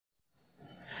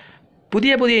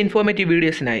പുതിയ പുതിയ ഇൻഫോർമേറ്റീവ്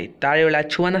വീഡിയോസിനായി താഴെയുള്ള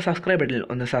ചുവന്ന സബ്സ്ക്രൈബ് ബട്ടണിൽ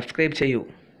ഒന്ന് സബ്സ്ക്രൈബ് ചെയ്യൂ.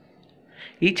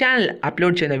 ഈ ചാനൽ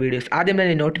അപ്ലോഡ് ചെയ്യുന്ന വീഡിയോസ് ആദ്യം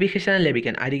തന്നെ നോട്ടിഫിക്കേഷൻ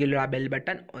ലഭിക്കാൻ അരികിലുള്ള ബെൽ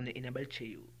ബട്ടൺ ഒന്ന് ഇനേബിൾ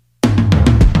ചെയ്യൂ.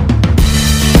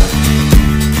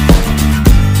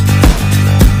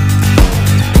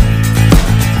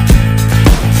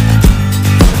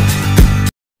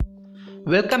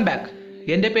 Welcome back.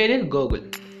 എൻ്റെ പേര് ഗോകുൽ.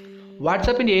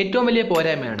 വാട്സാപ്പിൻ്റെ ഏറ്റവും വലിയ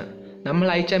പോരായ്മയാണ് നമ്മൾ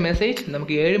അയച്ച മെസ്സേജ്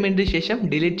നമുക്ക് 7 മിനിറ്റിന് ശേഷം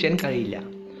ഡിലീറ്റ് ചെയ്യാൻ കഴിയില്ല.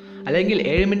 അല്ലെങ്കിൽ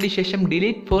 7 മിനിറ്റിന് ശേഷം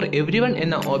ഡിലീറ്റ് ഫോർ എവ്രി വൺ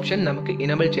എന്ന ഓപ്ഷൻ നമുക്ക്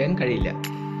ഇനേബിൾ ചെയ്യാൻ കഴിയില്ല.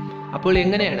 അപ്പോൾ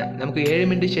എങ്ങനെയാണ് നമുക്ക് 7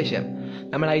 മിനിറ്റിന് ശേഷം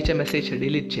നമ്മൾ അയച്ച മെസ്സേജ്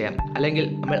ഡിലീറ്റ് ചെയ്യാം, അല്ലെങ്കിൽ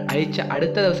നമ്മൾ അയച്ച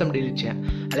അടുത്ത ദിവസം ഡിലീറ്റ് ചെയ്യാം,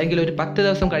 അല്ലെങ്കിൽ ഒരു 10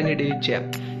 ദിവസം കഴിഞ്ഞ് ഡിലീറ്റ് ചെയ്യാം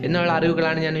എന്നുള്ള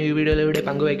അറിവുകളാണ് ഞാൻ ഈ വീഡിയോയിലൂടെ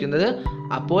പങ്കുവയ്ക്കുന്നത്.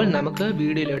 അപ്പോൾ നമുക്ക്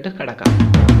വീഡിയോയിലോട്ട് കടക്കാം.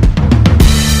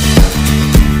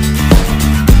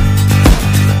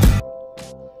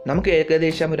 നമുക്ക്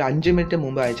ഏകദേശം ഒരു 5 മിനിറ്റ്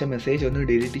മുമ്പ് അയച്ച മെസ്സേജ് ഒന്ന്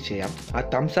ഡിലീറ്റ് ചെയ്യാം. ആ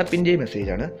തംസ് അപ്പിൻ്റെ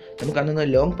മെസ്സേജാണ്. നമുക്ക് അതൊന്ന്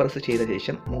ലോങ് പ്രസ് ചെയ്ത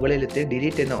ശേഷം മുകളിലത്തെ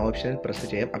ഡിലീറ്റ് എന്ന ഓപ്ഷൻ പ്രസ്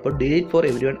ചെയ്യാം. അപ്പോൾ ഡിലീറ്റ് ഫോർ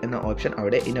എവരി വൺ എന്ന ഓപ്ഷൻ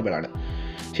അവിടെ ഇനേബിൾ ആണ്.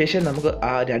 ശേഷം നമുക്ക്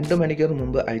ആ 2 മണിക്കൂർ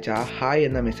മുമ്പ് അയച്ച ആ ഹായ്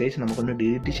എന്ന മെസ്സേജ് നമുക്കൊന്ന്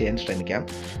ഡിലീറ്റ് ചെയ്യാൻ ശ്രമിക്കാം.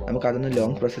 നമുക്കതൊന്ന്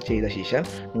ലോങ് പ്രസ് ചെയ്ത ശേഷം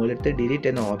മുകളിലത്തെ ഡിലീറ്റ്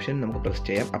എന്ന ഓപ്ഷൻ നമുക്ക് പ്രസ്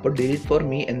ചെയ്യാം. അപ്പോൾ ഡിലീറ്റ് ഫോർ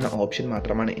മീ എന്ന ഓപ്ഷൻ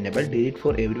മാത്രമാണ് enable, delete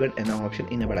for every one എന്ന ഓപ്ഷൻ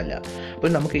ഇനേബിൾ അല്ല.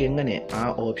 അപ്പോൾ നമുക്ക് എങ്ങനെ ആ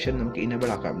ഓപ്ഷൻ നമുക്ക്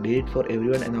ഇനേബിൾ ആക്കാം, ഡിലീറ്റ് ഫോർ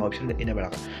എവരി വൺ എന്ന ഓപ്ഷൻ ഇനേബിൾ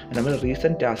ആക്കാം? നമ്മൾ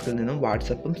റീസെൻറ്റ് ടാസ്കിൽ നിന്നും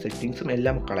വാട്സപ്പും സെറ്റിങ്സും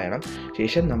എല്ലാം കളയണം.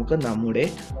 ശേഷം നമുക്ക് നമ്മുടെ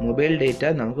മൊബൈൽ ഡേറ്റ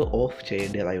നമുക്ക് ഓഫ്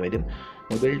ചെയ്യേണ്ടതായി വരും.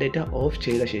 മൊബൈൽ ഡേറ്റ ഓഫ്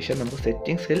ചെയ്ത ശേഷം നമുക്ക്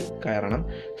സെറ്റിങ്സിൽ കയറണം.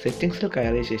 സെറ്റിങ്സിൽ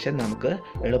കയറിയ ശേഷം നമുക്ക്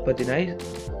എളുപ്പത്തിനായി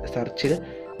സെർച്ചിൽ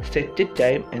സെറ്റ്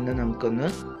ടൈം എന്ന് നമുക്കൊന്ന്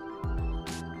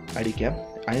അടിക്കാം.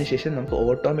 അതിനുശേഷം നമുക്ക്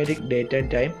automatic date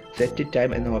and time set time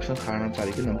എന്ന ഓപ്ഷൻ കാണാൻ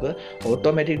സാധിക്കും. നമുക്ക്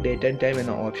ഓട്ടോമാറ്റിക് ഡേറ്റ് ആൻഡ് ടൈം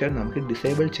എന്ന ഓപ്ഷൻ നമുക്ക്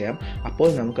ഡിസേബിൾ ചെയ്യാം. അപ്പോൾ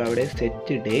നമുക്ക് അവിടെ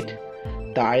സെറ്റ് ഡേറ്റ്,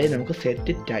 താഴെ നമുക്ക്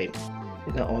സെറ്റ് ടൈം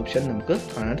എന്ന ഓപ്ഷൻ നമുക്ക്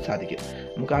കാണാൻ സാധിക്കും.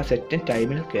 നമുക്ക് ആ സെറ്റ്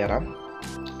ടൈമിൽ കയറാം.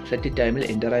 സെറ്റ് ടൈമിൽ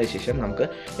എൻ്റർ ആയ ശേഷം നമുക്ക്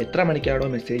എത്ര മണിക്കാണോ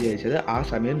മെസ്സേജ് അയച്ചത് ആ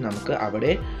സമയം നമുക്ക്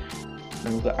അവിടെ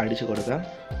നമുക്ക് അടിച്ചു കൊടുക്കാം.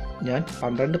 ഞാൻ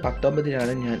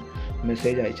 12:19 ഞാൻ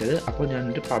മെസ്സേജ് അയച്ചത്. അപ്പോൾ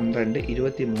ഞാനൊരു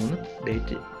 12:23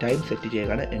 ഡേറ്റ് ടൈം സെറ്റ്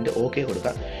ചെയ്യുകയാണ്. എൻ്റെ ഓക്കെ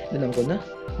കൊടുക്കാം. ഇനി നമുക്കൊന്ന്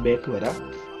ബാക്ക് വരാം.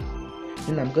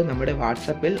 ഇനി നമുക്ക് നമ്മുടെ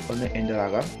വാട്സപ്പിൽ ഒന്ന് എൻ്റർ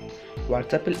ആകാം.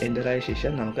 വാട്സപ്പിൽ എൻ്റർ ആയ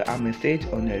ശേഷം നമുക്ക് ആ മെസ്സേജ്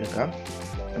ഒന്ന് എടുക്കാം.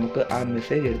 നമുക്ക് ആ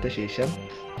മെസ്സേജ് എടുത്ത ശേഷം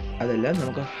അതെല്ലാം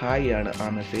നമുക്ക് ഹായ് ആണ് ആ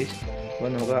മെസ്സേജ്.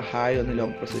 അപ്പോൾ നമുക്ക് ഹായ് ഒന്ന്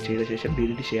ലോങ് പ്രസ് ചെയ്ത ശേഷം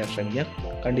ഡിലീറ്റ് ചെയ്യാൻ ശ്രമിക്കാം.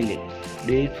 കണ്ടില്ലേ,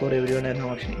 ഡിലീറ്റ് ഫോർ എവരി വൺ എന്ന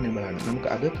ഓപ്ഷൻ ഇനേബിൾ ആണ്. നമുക്ക്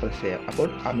അത് പ്രസ് ചെയ്യാം. അപ്പോൾ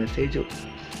ആ മെസ്സേജ്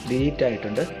ഡിലീറ്റ്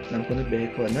ആയിട്ടുണ്ട്. നമുക്കൊന്ന്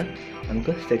ബാക്ക് വന്ന്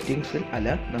നമുക്ക് സെറ്റിങ്സിൽ അല്ല,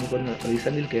 നമുക്കൊന്ന്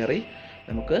റീസെൻറ്റിൽ കയറി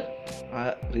നമുക്ക് ആ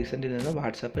റീസെൻറ്റിൽ നിന്ന്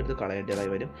വാട്സാപ്പ് എടുത്ത്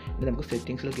കളയേണ്ടതായി വരും. ഇനി നമുക്ക്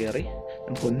സെറ്റിങ്സിൽ കയറി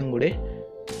നമുക്കൊന്നും കൂടെ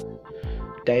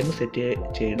ടൈം സെറ്റ്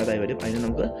ചെയ്യേണ്ടതായി വരും. അതിന്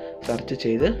നമുക്ക് സെർച്ച്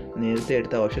ചെയ്ത് നേരത്തെ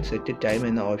എടുത്ത ഓപ്ഷൻ സെറ്റ് ടൈം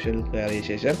എന്ന ഓപ്ഷനിൽ കയറിയ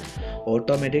ശേഷം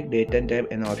ഓട്ടോമാറ്റിക് ഡേറ്റ് ആൻഡ് ടൈം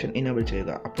എന്ന ഓപ്ഷൻ ഇനേബിൾ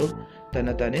ചെയ്യുക. അപ്പോൾ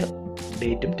തന്നെ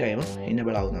ഡേറ്റും ടൈമും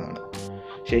ഇനേബിൾ ആവുന്നതാണ്.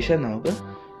 ശേഷം നമുക്ക്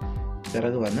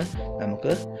പിറകു വന്ന്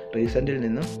നമുക്ക് റീസെൻറ്റിൽ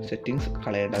നിന്നും സെറ്റിങ്സ്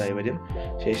കളയേണ്ടതായി വരും.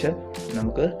 ശേഷം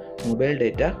നമുക്ക് മൊബൈൽ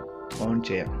ഡേറ്റ ഓൺ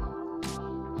ചെയ്യാം.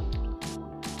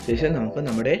 ശേഷം നമുക്ക്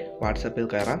നമ്മുടെ വാട്സപ്പിൽ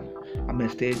കയറാം. ആ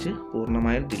മെസ്സേജ്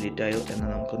പൂർണ്ണമായും ഡിലീറ്റ് ആയോ എന്ന്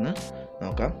നമുക്കൊന്ന്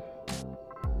നോക്കാം.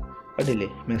 കണ്ടില്ലേ,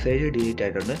 മെസ്സേജ് ഡിലീറ്റ്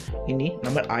ആയിട്ടുണ്ട്. ഇനി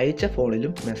നമ്മൾ അയച്ച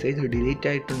ഫോണിലും മെസ്സേജ് ഡിലീറ്റ്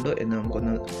ആയിട്ടുണ്ടോ എന്ന്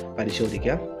നമുക്കൊന്ന്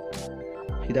പരിശോധിക്കാം.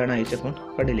 ഇതാണ് അയച്ച ഫോൺ.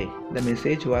 കണ്ടില്ലേ, ദ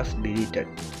മെസ്സേജ് വാസ് ഡിലീറ്റഡ്.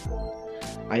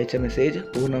 അയച്ച മെസ്സേജ്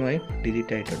പൂർണ്ണമായും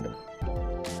ഡിലീറ്റ് ആയിട്ടുണ്ട്.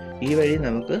 ഈ വഴി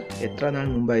നമുക്ക് എത്ര നാൾ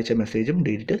മുമ്പ് അയച്ച മെസ്സേജും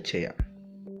ഡിലീറ്റ് ചെയ്യാം.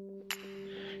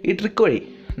 ഈ ട്രിക്ക് വഴി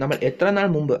നമ്മൾ എത്ര നാൾ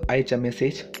മുമ്പ് അയച്ച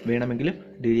മെസ്സേജ് വേണമെങ്കിലും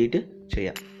ഡിലീറ്റ്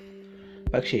ചെയ്യാം.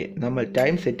 പക്ഷേ നമ്മൾ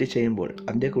ടൈം സെറ്റ് ചെയ്യുമ്പോൾ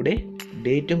അതിൻ്റെ കൂടെ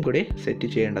ഡേറ്റും കൂടെ സെറ്റ്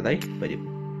ചെയ്യേണ്ടതായി വരും.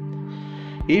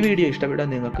 ഈ വീഡിയോ ഇഷ്ടപ്പെട്ടാൽ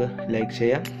നിങ്ങൾക്ക് ലൈക്ക്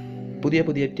ചെയ്യാം. പുതിയ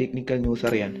പുതിയ ടെക്നിക്കൽ ന്യൂസ്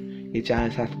അറിയാൻ ഈ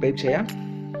ചാനൽ സബ്സ്ക്രൈബ് ചെയ്യാം.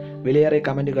 വിലയേറിയ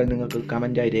കമൻറ്റുകൾ നിങ്ങൾക്ക്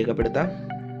കമൻറ്റായി രേഖപ്പെടുത്താം.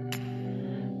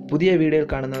 പുതിയ വീഡിയോയിൽ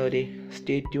കാണുന്നവരെ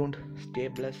സ്റ്റേ ട്യൂൺഡ്, സ്റ്റേ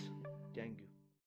ബ്ലെസ്ഡ്.